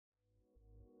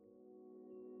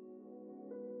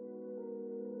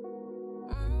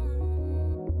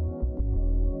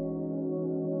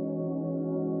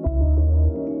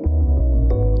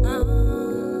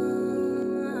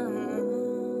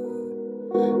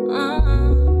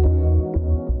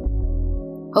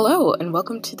Hello, and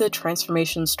welcome to the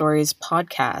Transformation Stories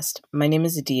podcast. My name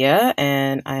is Adia,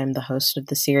 and I am the host of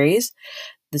the series.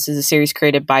 This is a series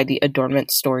created by the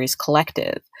Adornment Stories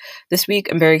Collective. This week,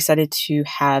 I'm very excited to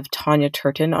have Tanya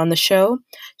Turton on the show.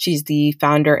 She's the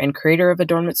founder and creator of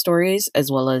Adornment Stories,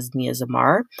 as well as Nia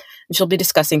Zamar, and she'll be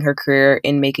discussing her career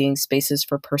in making spaces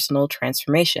for personal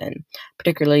transformation,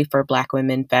 particularly for Black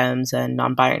women, femmes, and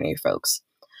non-binary folks.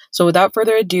 So without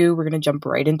further ado, we're going to jump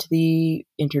right into the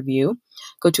interview.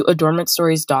 Go to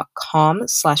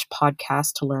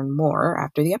adornmentstories.com/podcast to learn more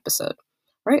after the episode.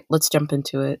 All right, let's jump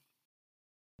into it.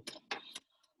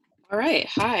 All right,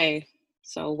 hi.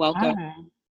 So welcome. Hi.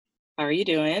 How are you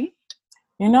doing?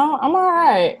 I'm all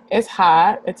right. It's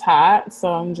hot. So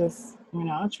I'm just,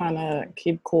 trying to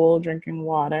keep cool, drinking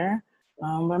water. But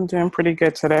I'm doing pretty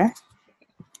good today.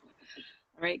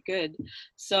 All right, good.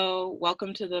 So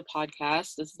welcome to the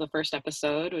podcast. This is the first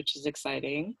episode, which is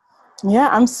exciting. Yeah,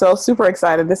 I'm so super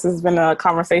excited. This has been a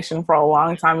conversation for a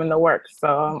long time in the works.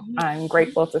 So I'm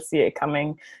grateful to see it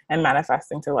coming and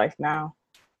manifesting to life now.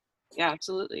 Yeah,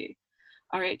 absolutely.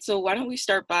 All right, so why don't we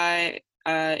start by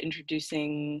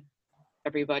introducing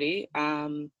everybody.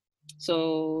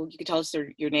 So you can tell us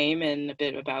your name and a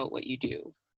bit about what you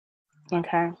do.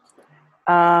 Okay.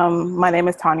 My name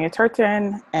is Tanya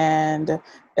Turton, and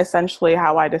essentially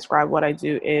how I describe what I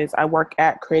do is I work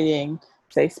at creating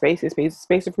safe spaces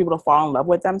for people to fall in love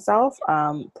with themselves.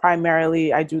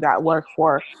 Primarily, I do that work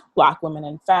for Black women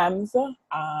and femmes.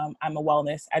 I'm a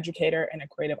wellness educator and a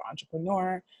creative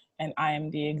entrepreneur, and I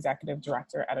am the executive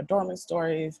director at Adornment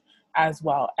Stories, as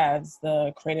well as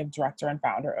the creative director and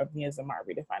founder of Nia Zamar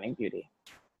Redefining Beauty.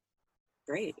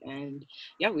 Great. And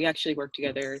yeah, we actually worked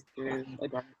together through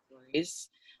Adornment Stories.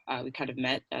 We kind of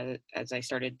met as I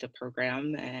started the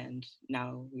program, and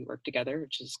now we work together,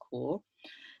 which is cool.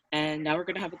 And now we're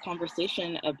going to have a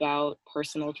conversation about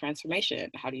personal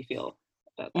transformation. How do you feel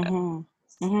about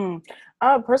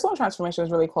that? Personal transformation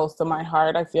is really close to my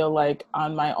heart. I feel like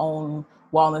on my own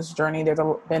wellness journey, there's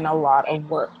been a lot of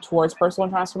work towards personal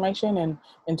transformation. And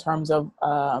in terms of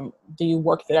the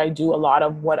work that I do, a lot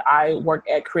of what I work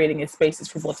at creating is spaces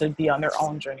for people to be on their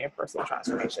own journey of personal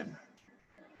transformation.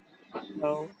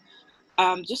 So,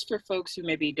 just for folks who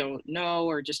maybe don't know,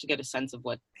 or just to get a sense of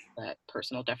what that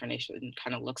personal definition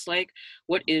kind of looks like,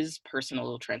 what is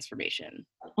personal transformation?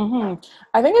 I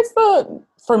think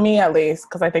for me at least,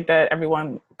 because I think that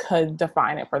everyone could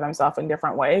define it for themselves in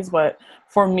different ways. But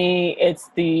for me, it's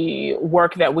the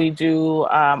work that we do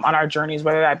on our journeys,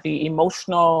 whether that be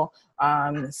emotional,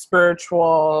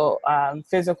 spiritual,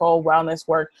 physical wellness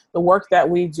work, the work that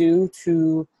we do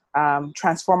to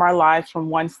transform our lives from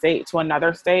one state to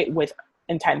another state with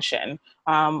intention,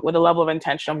 with a level of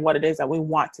intention of what it is that we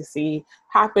want to see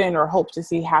happen or hope to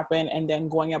see happen, and then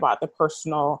going about the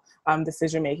personal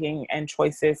decision making and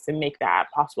choices to make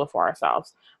that possible for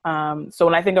ourselves. So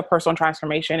when I think of personal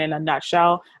transformation in a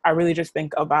nutshell, I really just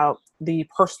think about the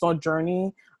personal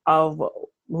journey of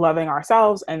loving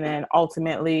ourselves and then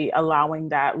ultimately allowing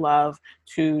that love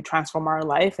to transform our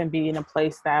life and be in a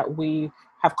place that we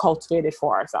have cultivated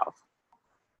for ourselves.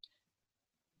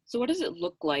 So what does it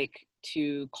look like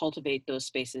to cultivate those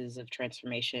spaces of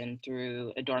transformation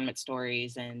through Adornment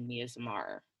Stories and Nia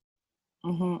Zamar?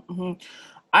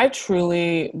 I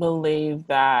truly believe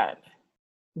that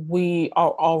we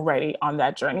are already on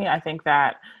that journey. I think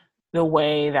that the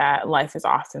way that life is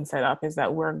often set up is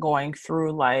that we're going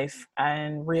through life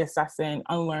and reassessing,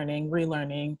 unlearning,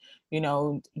 relearning,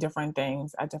 different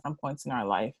things at different points in our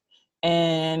life.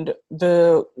 And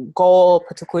the goal,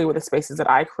 particularly with the spaces that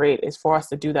I create, is for us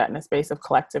to do that in a space of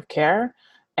collective care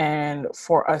and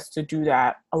for us to do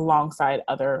that alongside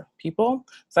other people.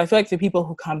 So I feel like the people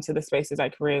who come to the spaces I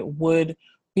create would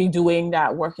be doing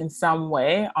that work in some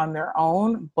way on their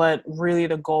own, but really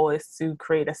the goal is to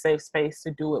create a safe space to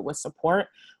do it with support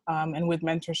and with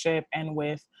mentorship and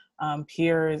with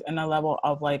peers and a level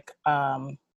of I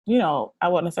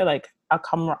want to say like a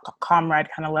comrade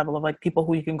kind of level of like people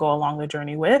who you can go along the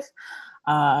journey with.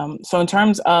 So in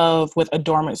terms of with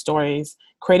Adornment Stories,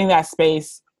 creating that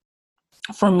space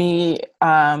for me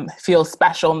feels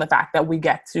special in the fact that we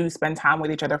get to spend time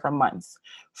with each other for months,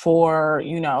 for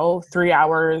 3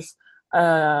 hours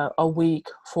a week,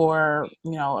 for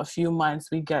a few months.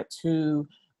 We get to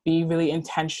be really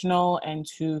intentional and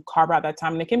to carve out that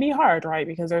time, and it can be hard, right,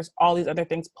 because there's all these other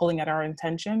things pulling at our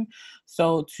intention.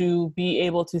 So to be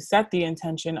able to set the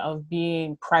intention of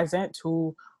being present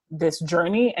to this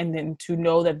journey, and then to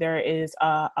know that there is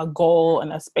a goal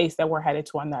and a space that we're headed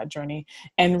to on that journey.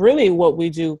 And really what we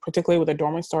do, particularly with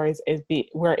Adornment Stories, is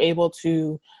we're able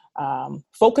to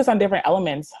focus on different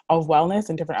elements of wellness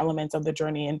and different elements of the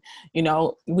journey. And,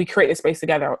 we create a space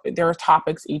together. There are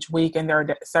topics each week, and there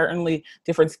are certainly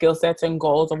different skill sets and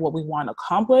goals of what we want to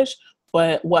accomplish.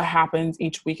 But what happens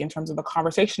each week in terms of the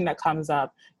conversation that comes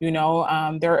up,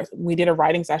 we did a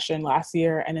writing session last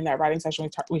year, and in that writing session,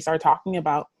 we started talking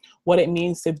about what it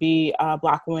means to be a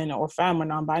Black woman or femme or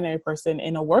non-binary person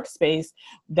in a workspace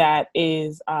that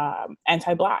is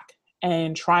anti-Black,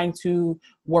 and trying to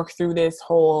work through this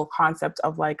whole concept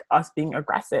of like us being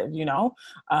aggressive,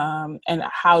 and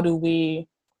how do we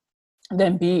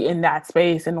then be in that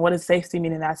space, and what does safety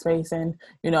mean in that space, and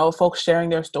folks sharing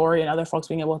their story and other folks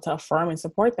being able to affirm and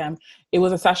support them. It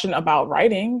was a session about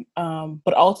writing,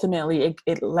 but ultimately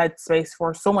it led space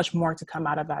for so much more to come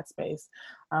out of that space.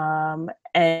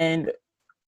 And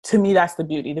to me, that's the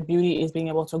beauty. The beauty is being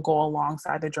able to go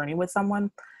alongside the journey with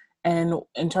someone. And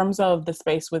in terms of the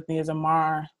space with Nia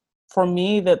Zamar, for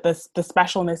me, the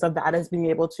specialness of that is being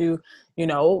able to,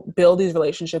 build these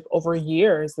relationships over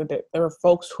years. There are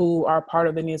folks who are part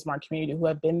of the Nia Zamar community who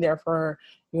have been there for,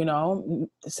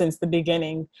 since the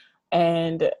beginning,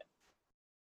 and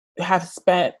have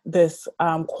spent this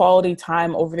quality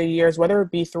time over the years, whether it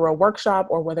be through a workshop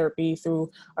or whether it be through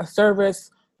a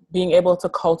service, being able to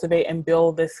cultivate and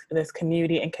build this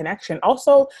community and connection.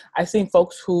 Also, I've seen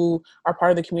folks who are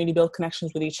part of the community build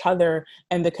connections with each other,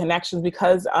 and the connections,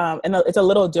 because and it's a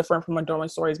little different from Adornment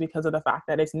Stories because of the fact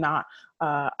that it's not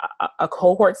a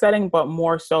cohort setting, but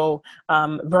more so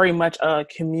very much a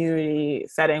community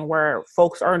setting where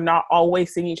folks are not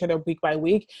always seeing each other week by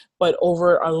week, but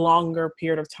over a longer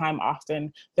period of time,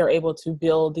 often they're able to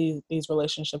build these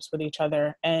relationships with each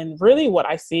other. And really what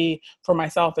I see for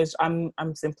myself is I'm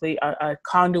simply a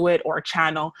conduit or a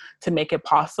channel to make it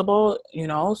possible,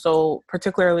 So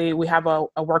particularly we have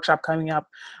a workshop coming up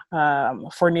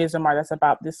for Nia Zamar that's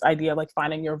about this idea of like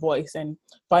finding your voice. And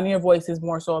finding your voice is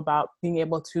more so about being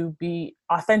able to be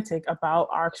authentic about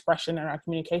our expression and our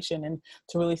communication, and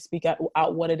to really speak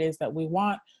out what it is that we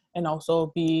want, and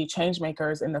also be change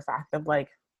makers in the fact of like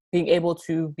being able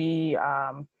to be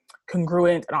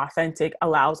congruent and authentic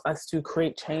allows us to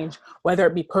create change, whether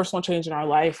it be personal change in our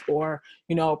life or,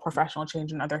 professional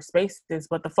change in other spaces.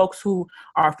 But the folks who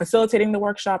are facilitating the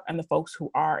workshop and the folks who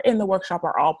are in the workshop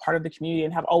are all part of the community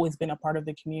and have always been a part of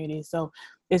the community. So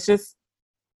it's just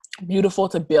beautiful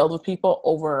to build with people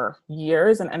over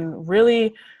years. And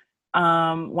really,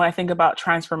 when I think about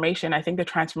transformation, I think the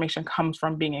transformation comes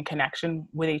from being in connection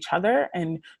with each other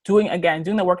and doing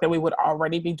the work that we would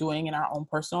already be doing in our own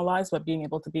personal lives, but being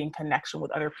able to be in connection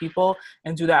with other people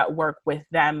and do that work with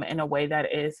them in a way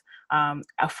that is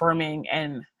affirming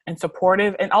and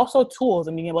supportive, and also tools,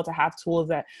 and being able to have tools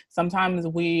that sometimes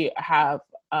we have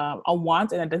a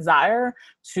want and a desire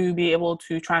to be able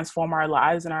to transform our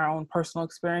lives and our own personal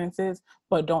experiences,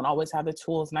 but don't always have the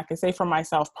tools. And I can say for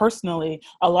myself personally,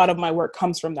 a lot of my work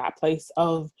comes from that place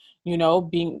of,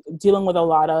 dealing with a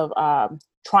lot of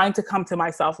trying to come to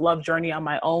my self-love journey on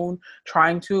my own,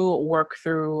 trying to work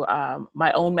through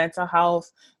my own mental health,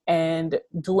 and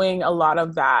doing a lot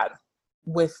of that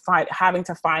with having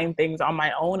to find things on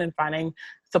my own and finding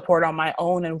support on my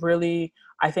own. And really,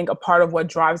 I think a part of what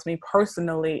drives me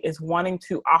personally is wanting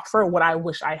to offer what I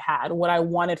wish I had, what I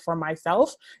wanted for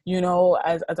myself,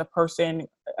 as a person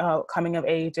coming of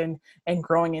age and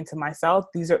growing into myself.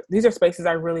 These are spaces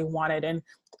I really wanted. And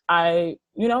I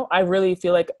really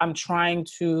feel like I'm trying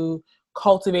to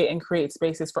cultivate and create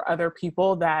spaces for other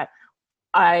people that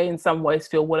I, in some ways,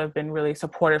 feel would have been really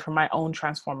supportive for my own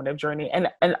transformative journey. And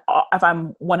if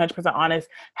I'm 100% honest,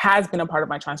 has been a part of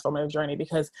my transformative journey,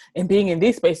 because in being in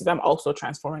these spaces, I'm also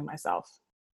transforming myself.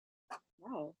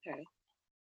 Wow, okay.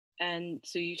 And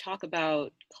so you talk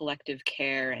about collective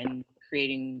care and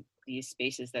creating these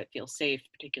spaces that feel safe,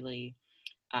 particularly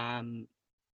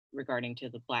regarding to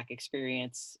the Black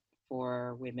experience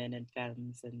for women and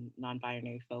femmes and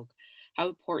non-binary folk. How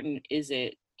important is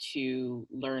it to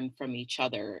learn from each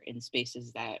other in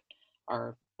spaces that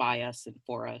are by us and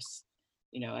for us?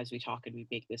 As we talk and we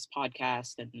make this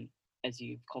podcast, and as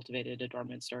you've cultivated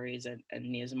Adornment Stories and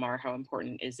Nia Zamar, how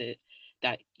important is it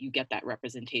that you get that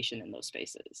representation in those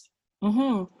spaces?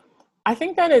 Mm-hmm. I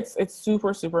think that it's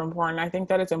super, super important. I think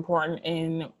that it's important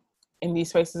in these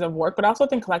spaces of work, but I also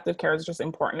think collective care is just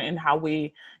important in how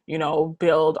we,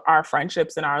 build our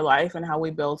friendships in our life and how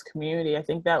we build community. I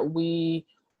think that we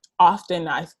often,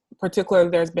 particularly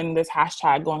there's been this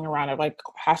hashtag going around of like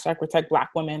hashtag protect Black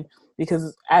women,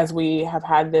 because as we have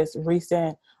had this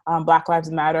recent Black Lives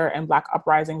Matter and Black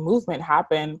uprising movement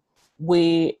happen,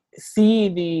 we see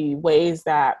the ways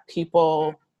that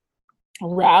people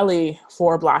rally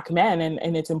for Black men,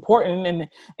 and it's important,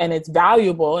 and it's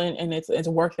valuable, and it's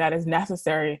work that is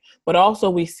necessary. But also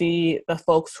we see the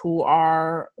folks who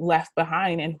are left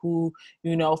behind and who,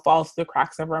 falls through the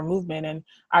cracks of our movement. And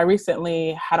I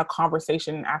recently had a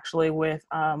conversation actually with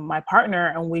my partner,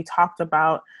 and we talked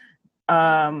about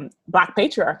Black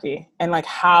patriarchy, and like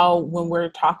how when we're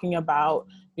talking about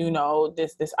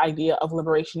this idea of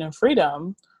liberation and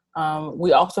freedom,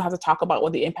 we also have to talk about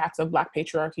what the impacts of Black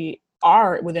patriarchy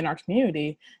are within our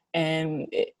community. And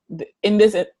in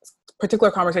this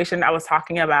particular conversation, I was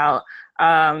talking about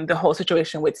the whole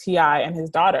situation with T.I. and his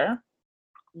daughter.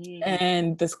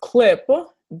 And this clip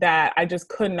that I just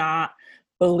could not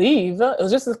believe. It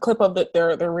was just a clip of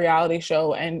their reality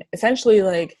show, and essentially,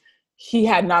 like, he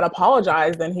had not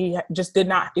apologized, and he just did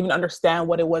not even understand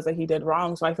what it was that he did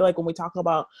wrong. So I feel like when we talk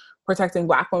about protecting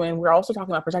Black women, we're also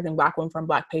talking about protecting Black women from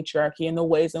Black patriarchy, and the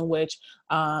ways in which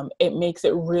it makes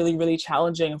it really, really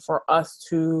challenging for us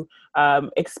to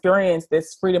experience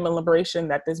this freedom and liberation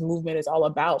that this movement is all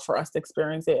about, for us to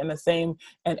experience it in the same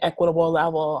and equitable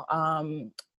level.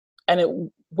 And it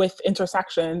with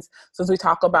intersections, since we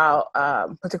talk about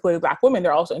particularly Black women,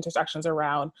 there are also intersections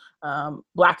around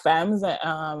Black femmes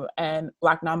and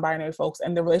Black non-binary folks,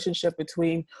 and the relationship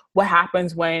between what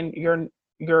happens when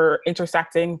you're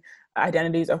intersecting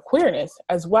identities of queerness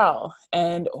as well,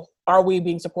 and are we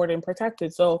being supported and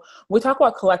protected? So we talk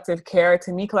about collective care.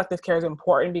 To me, collective care is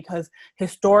important because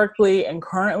historically and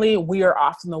currently, we are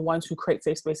often the ones who create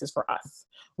safe spaces for us.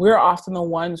 We're often the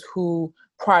ones who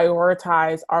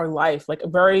prioritize our life,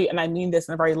 and I mean this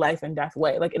in a very life and death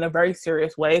way, like in a very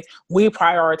serious way. We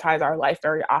prioritize our life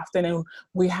very often, and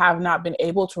we have not been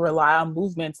able to rely on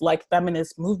movements like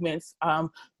feminist movements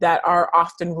that are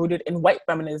often rooted in white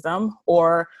feminism,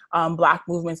 or Black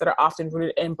movements that are often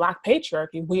rooted in Black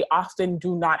patriarchy. We often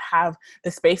do not have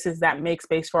the spaces that make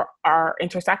space for our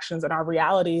intersections and our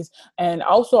realities. And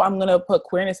also, I'm going to put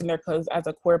queerness in there because as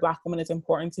a queer Black woman, it's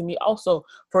important to me also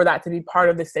for that to be part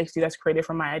of the safety that's created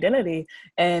for my identity.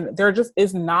 And there just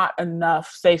is not enough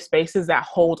safe spaces that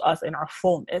hold us in our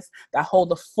fullness, that hold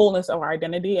the fullness of our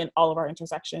identity and all of our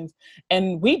intersections.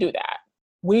 And we do that.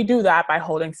 We do that by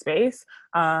holding space.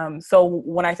 So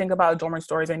when I think about Dormant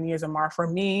Stories and Nia Zamar, for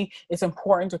me, it's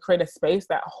important to create a space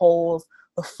that holds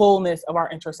the fullness of our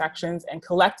intersections and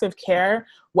collective care,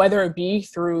 whether it be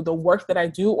through the work that I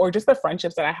do or just the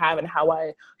friendships that I have and how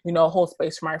I, hold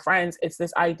space for my friends. It's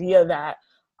this idea that,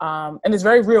 and it's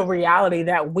very real reality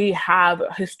that we have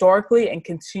historically and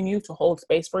continue to hold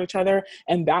space for each other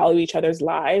and value each other's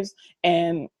lives.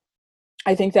 And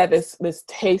I think that this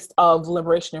taste of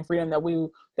liberation and freedom that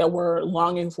we're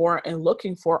longing for and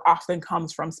looking for often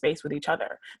comes from space with each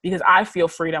other, because I feel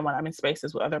freedom when I'm in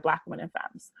spaces with other Black women and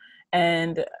femmes.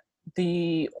 And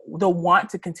the want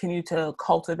to continue to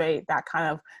cultivate that kind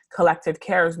of collective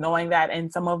care is knowing that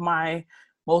in some of my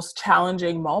most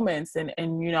challenging moments and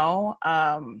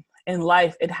in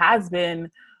life, it has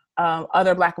been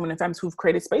other Black women and femmes who've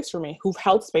created space for me, who've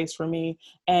held space for me,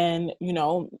 and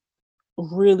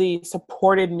really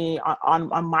supported me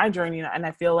on my journey. And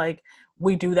I feel like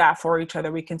we do that for each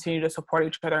other. We continue to support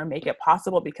each other and make it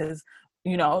possible because,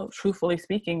 truthfully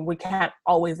speaking, we can't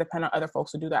always depend on other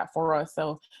folks to do that for us.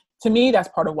 So to me, that's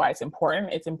part of why it's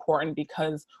important. It's important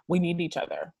because we need each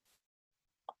other.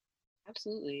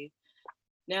 Absolutely.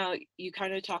 Now, you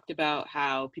kind of talked about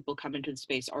how people come into the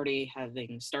space already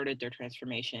having started their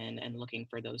transformation and looking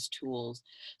for those tools.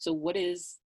 So what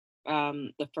is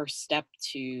the first step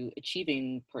to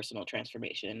achieving personal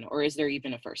transformation? Or is there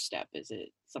even a first step? Is it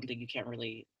something you can't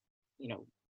really,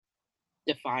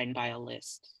 define by a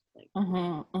list?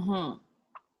 Yeah,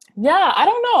 I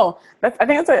don't know. I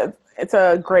think it's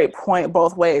a great point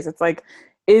both ways. It's like,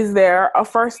 is there a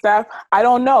first step? I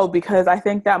don't know, because I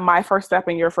think that my first step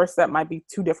and your first step might be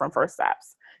two different first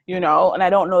steps, and I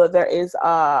don't know that there is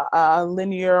a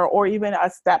linear or even a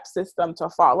step system to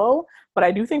follow, but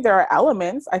I do think there are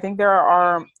elements. I think there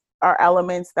are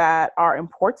elements that are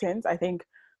important. I think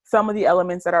some of the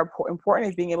elements that are important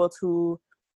is being able to,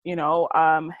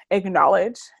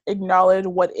 acknowledge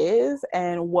what is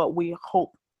and what we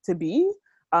hope to be,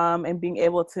 and being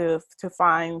able to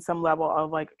find some level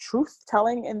of like truth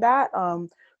telling in that,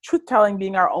 truth telling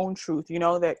being our own truth,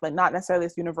 that like not necessarily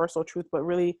this universal truth, but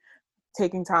really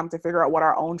taking time to figure out what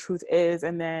our own truth is,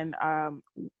 and then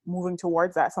moving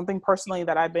towards that. Something personally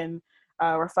that I've been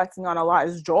reflecting on a lot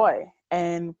is joy.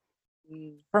 And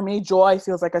for me, joy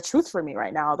feels like a truth for me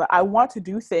right now, that I want to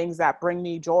do things that bring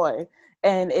me joy.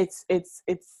 And it's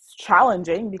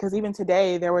challenging because even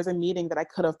today there was a meeting that I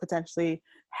could have potentially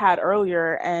had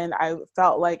earlier, and I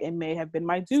felt like it may have been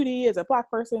my duty as a Black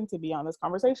person to be on this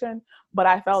conversation, but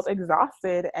I felt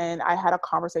exhausted, and I had a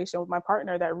conversation with my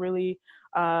partner that really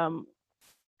um,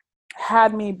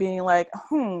 had me being like,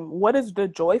 what is the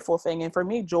joyful thing? And for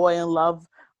me, joy and love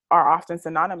are often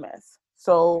synonymous.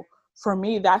 So for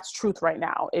me, that's truth right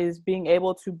now, is being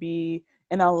able to be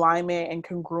in alignment and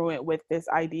congruent with this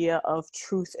idea of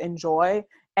truth and joy,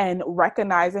 and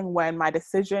recognizing when my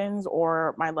decisions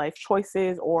or my life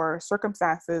choices or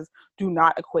circumstances do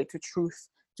not equate to truth,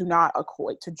 do not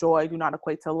equate to joy, do not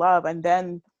equate to love. And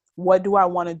then what do I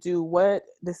want to do? What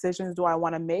decisions do I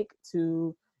want to make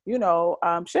to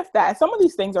shift that? And some of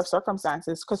these things are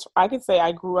circumstances, because I could say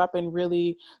I grew up in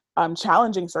really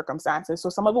challenging circumstances. So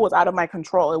some of it was out of my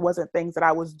control. It wasn't things that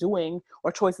I was doing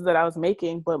or choices that I was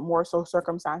making, but more so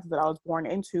circumstances that I was born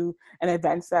into and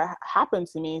events that happened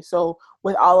to me. So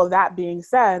with all of that being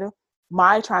said,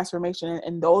 my transformation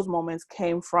in those moments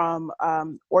came from,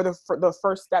 or the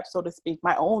first step, so to speak,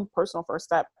 my own personal first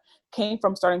step came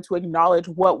from starting to acknowledge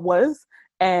what was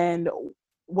and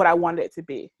what I wanted it to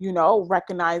be,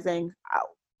 recognizing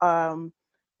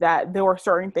that there were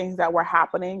certain things that were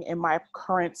happening in my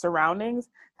current surroundings,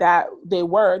 that they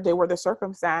were the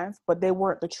circumstance, but they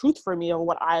weren't the truth for me of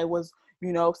what I was,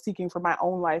 seeking for my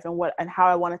own life, and how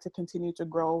I wanted to continue to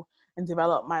grow and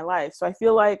develop my life. So I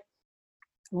feel like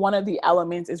one of the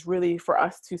elements is really for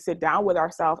us to sit down with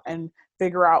ourselves and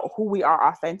figure out who we are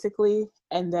authentically,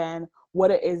 and then what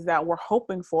it is that we're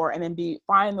hoping for, and then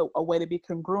find a way to be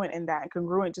congruent in that. And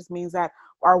congruent just means that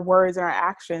our words and our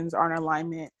actions are in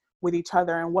alignment with each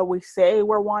other, and what we say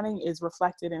we're wanting is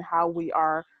reflected in how we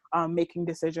are making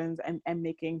decisions and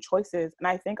making choices. And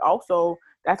I think also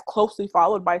that's closely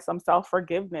followed by some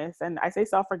self-forgiveness. And I say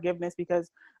self-forgiveness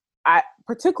because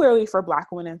particularly for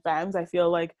Black women and femmes, I feel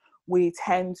like we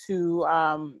tend to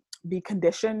be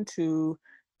conditioned to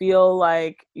feel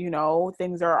like,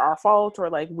 things are our fault,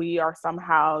 or like we are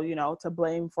somehow, to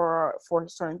blame for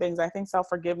certain things. I think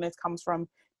self-forgiveness comes from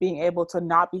being able to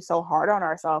not be so hard on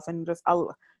ourselves, and just,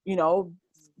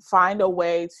 find a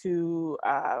way to,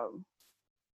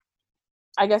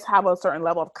 I guess, have a certain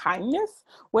level of kindness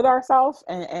with ourselves,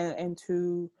 and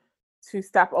to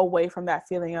step away from that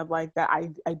feeling of like that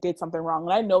I did something wrong.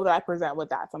 And I know that I present with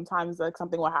that. Sometimes like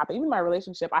something will happen. Even in my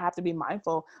relationship, I have to be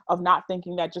mindful of not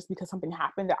thinking that just because something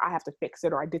happened that I have to fix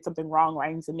it, or I did something wrong, or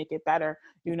I need to make it better,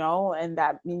 and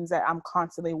that means that I'm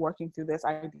constantly working through this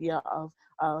idea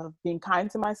of being kind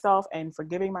to myself and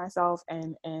forgiving myself,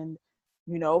 and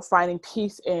finding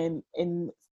peace in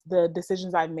the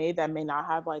decisions I've made that may not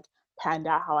have like panned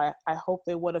out how I hope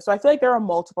they would have. So I feel like there are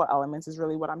multiple elements is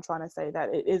really what I'm trying to say,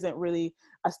 that it isn't really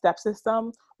a step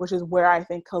system, which is where I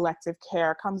think collective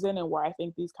care comes in, and where I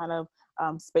think these kind of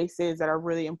spaces that are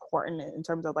really important in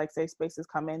terms of like safe spaces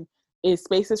come in, is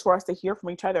spaces for us to hear from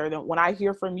each other. Then when I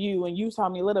hear from you and you tell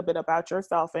me a little bit about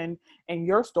yourself and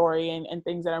your story and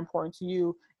things that are important to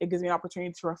you, it gives me an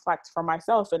opportunity to reflect for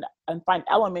myself and find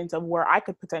elements of where I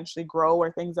could potentially grow,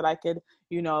 or things that I could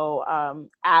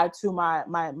add to my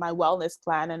wellness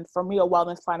plan. And for me, a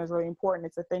wellness plan is really important.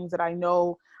 It's the things that I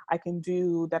know I can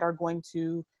do that are going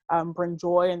to bring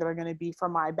joy, and that are going to be for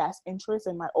my best interest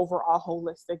and my overall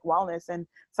holistic wellness. And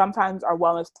sometimes our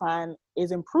wellness plan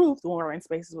is improved when we're in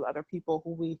spaces with other people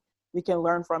who we can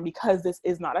learn from, because this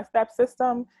is not a step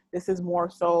system. This is more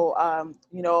so, a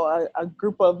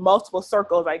group of multiple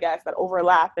circles, I guess, that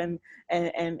overlap and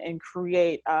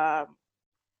create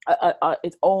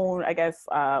its own, I guess,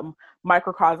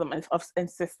 microcosm and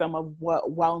system of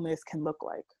what wellness can look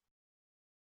like.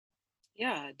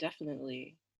 Yeah,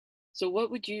 definitely. So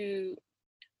what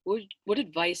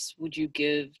advice would you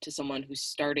give to someone who's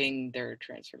starting their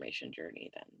transformation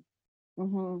journey then?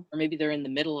 Mm-hmm. Or maybe they're in the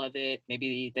middle of it,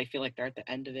 maybe they feel like theel at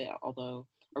the end of it, although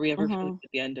are we ever really Mm-hmm. at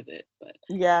the end of it? But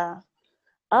Yeah.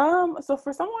 So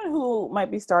for someone who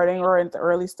might be starting or in the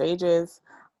early stages,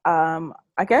 I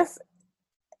guess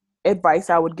advice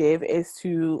I would give is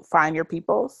to find your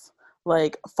peoples,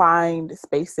 like find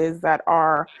spaces that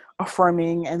are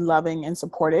affirming and loving and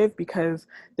supportive, because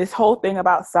this whole thing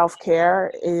about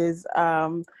self-care is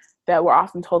that we're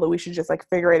often told that we should just like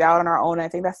figure it out on our own. I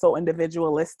think that's so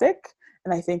individualistic.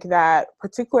 And I think that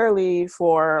particularly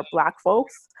for Black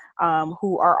folks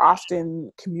who are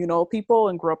often communal people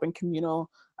and grew up in communal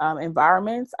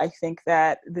environments, I think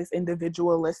that this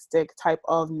individualistic type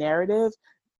of narrative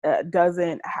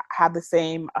doesn't have the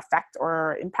same effect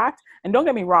or impact. And don't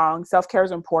get me wrong, self-care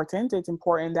is important. It's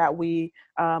important that we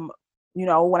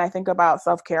when I think about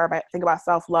self-care, I think about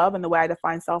self-love, and the way I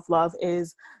define self-love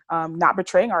is not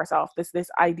betraying ourselves. This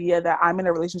idea that I'm in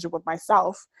a relationship with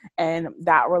myself, and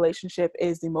that relationship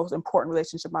is the most important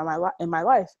relationship in my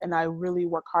life, and I really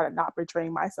work hard at not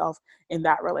betraying myself in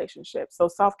that relationship. So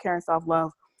self-care and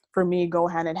self-love for me go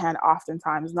hand in hand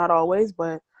oftentimes, not always,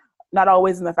 but not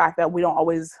always in the fact that we don't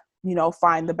always,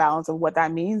 find the balance of what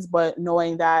that means, but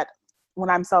knowing that when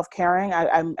I'm self-caring,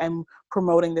 I'm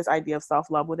promoting this idea of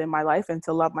self-love within my life. And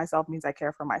to love myself means I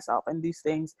care for myself. And these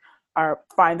things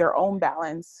find their own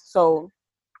balance. So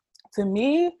to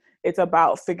me, it's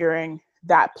about figuring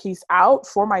that piece out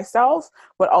for myself,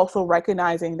 but also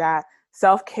recognizing that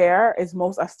self-care is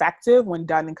most effective when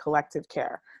done in collective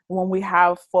care. When we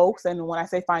have folks, and when I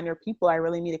say find your people, I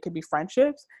really mean it could be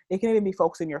friendships. It can even be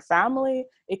folks in your family.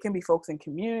 It can be folks in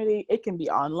community. It can be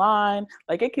online.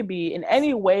 Like, it could be in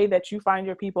any way that you find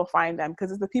your people, find them,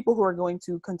 because it's the people who are going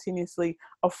to continuously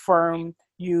affirm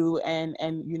you, and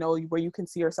where you can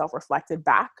see yourself reflected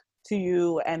back to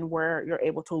you, and where you're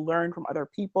able to learn from other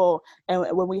people. And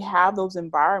when we have those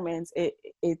environments, it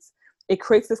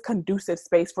creates this conducive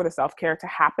space for the self-care to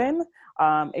happen.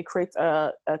 It creates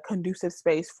a conducive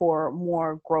space for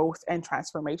more growth and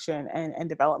transformation and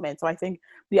development. So I think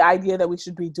the idea that we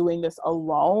should be doing this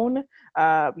alone,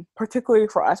 particularly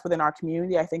for us within our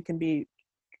community, I think can be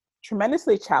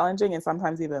tremendously challenging and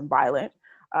sometimes even violent,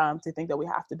 to think that we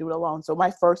have to do it alone. So my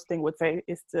first thing would say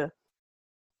is to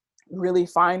really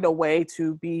find a way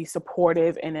to be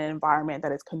supportive in an environment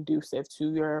that is conducive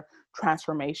to your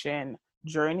transformation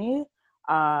journey.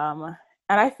 And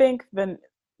I think then,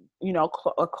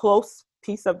 a close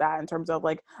piece of that in terms of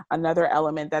like another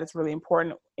element that is really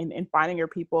important in finding your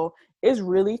people is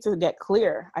really to get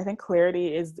clear. I think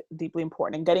clarity is deeply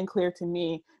important, and getting clear to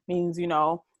me means,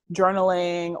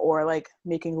 journaling or like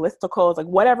making listicles, like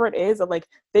whatever it is, of like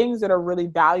things that are really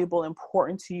valuable,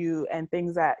 important to you, and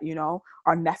things that,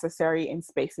 are necessary in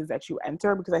spaces that you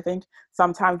enter. Because I think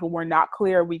sometimes when we're not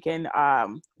clear, we can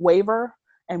waver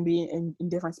and be in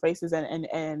different spaces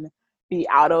and be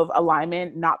out of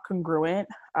alignment, not congruent.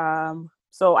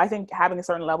 So I think having a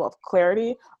certain level of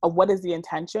clarity of what is the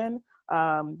intention,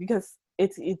 because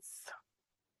it's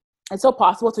so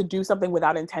possible to do something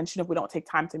without intention if we don't take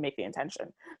time to make the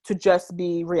intention, to just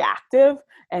be reactive.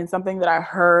 And something that I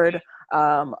heard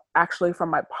actually from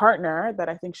my partner, that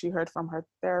I think she heard from her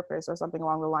therapist or something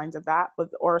along the lines of that, but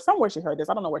or somewhere she heard this,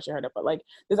 I don't know where she heard it, but like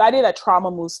this idea that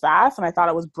trauma moves fast, and I thought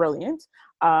it was brilliant.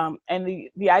 And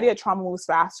the idea of trauma moves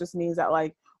fast just means that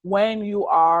like when you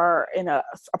are in a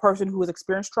person who has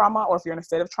experienced trauma, or if you're in a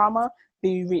state of trauma,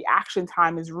 the reaction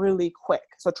time is really quick.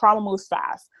 So trauma moves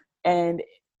fast. And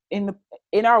in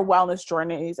our wellness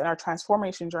journeys and our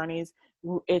transformation journeys,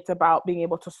 it's about being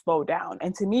able to slow down.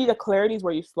 And to me, the clarity is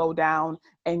where you slow down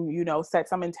and, set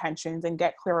some intentions and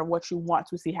get clear on what you want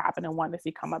to see happen and want to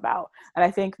see come about. And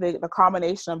I think the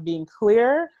combination of being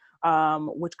clear,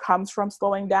 which comes from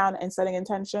slowing down and setting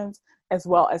intentions, as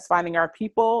well as finding our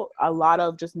people, a lot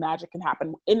of just magic can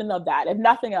happen in and of that. If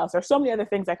nothing else, there's so many other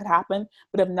things that could happen,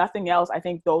 but if nothing else, I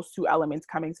think those two elements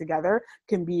coming together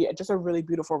can be just a really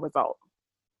beautiful result.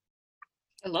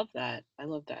 I love that. I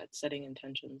love that. Setting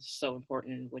intentions is so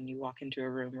important when you walk into a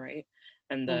room, right?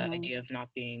 And the Mm-hmm. idea of not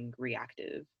being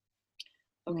reactive.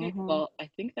 Okay, Mm-hmm. well, I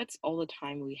think that's all the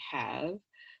time we have.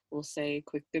 We'll say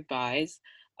quick goodbyes.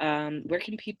 Where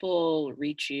can people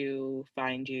reach you,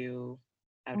 find you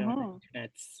out on the Mm-hmm.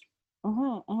 internets?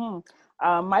 Mm-hmm.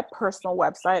 Mm-hmm. My personal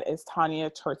website is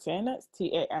Tanya Turton,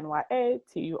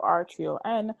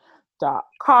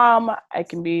 TanyaTurton.com. I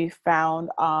can be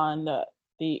found on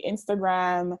the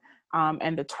Instagram,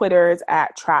 and the Twitters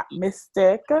at Trap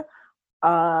Mystic.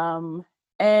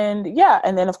 And yeah,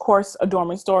 and then of course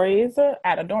Adornment Stories,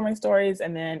 at Adornment Stories,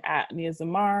 and then at Nia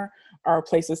Zamar are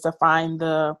places to find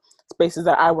the spaces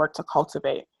that I work to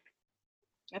cultivate.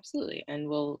 Absolutely. And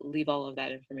we'll leave all of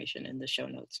that information in the show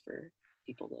notes for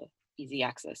people to easy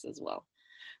access as well.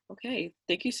 Okay,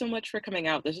 thank you so much for coming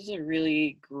out. This is a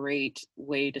really great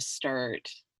way to start.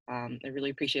 I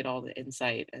really appreciate all the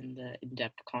insight and the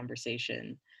in-depth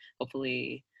conversation.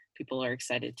 Hopefully, people are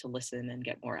excited to listen and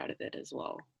get more out of it as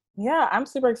well. Yeah, I'm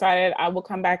super excited. I will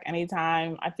come back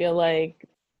anytime. I feel like,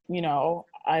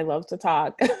 I love to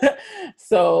talk.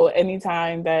 So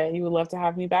anytime that you would love to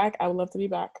have me back, I would love to be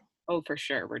back. Oh, for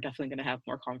sure. We're definitely going to have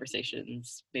more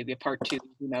conversations, maybe a part two,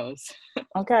 who knows?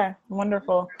 Okay,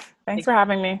 wonderful. Thanks Thank for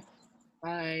having me. you.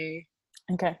 Bye.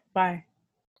 Okay, bye.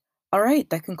 All right,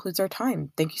 that concludes our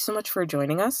time. Thank you so much for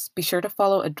joining us. Be sure to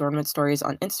follow Adornment Stories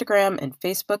on Instagram and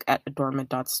Facebook at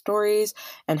adornment.stories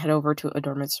and head over to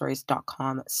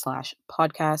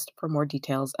adornmentstories.com/podcast for more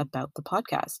details about the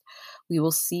podcast. We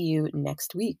will see you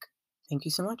next week. Thank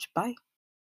you so much. Bye.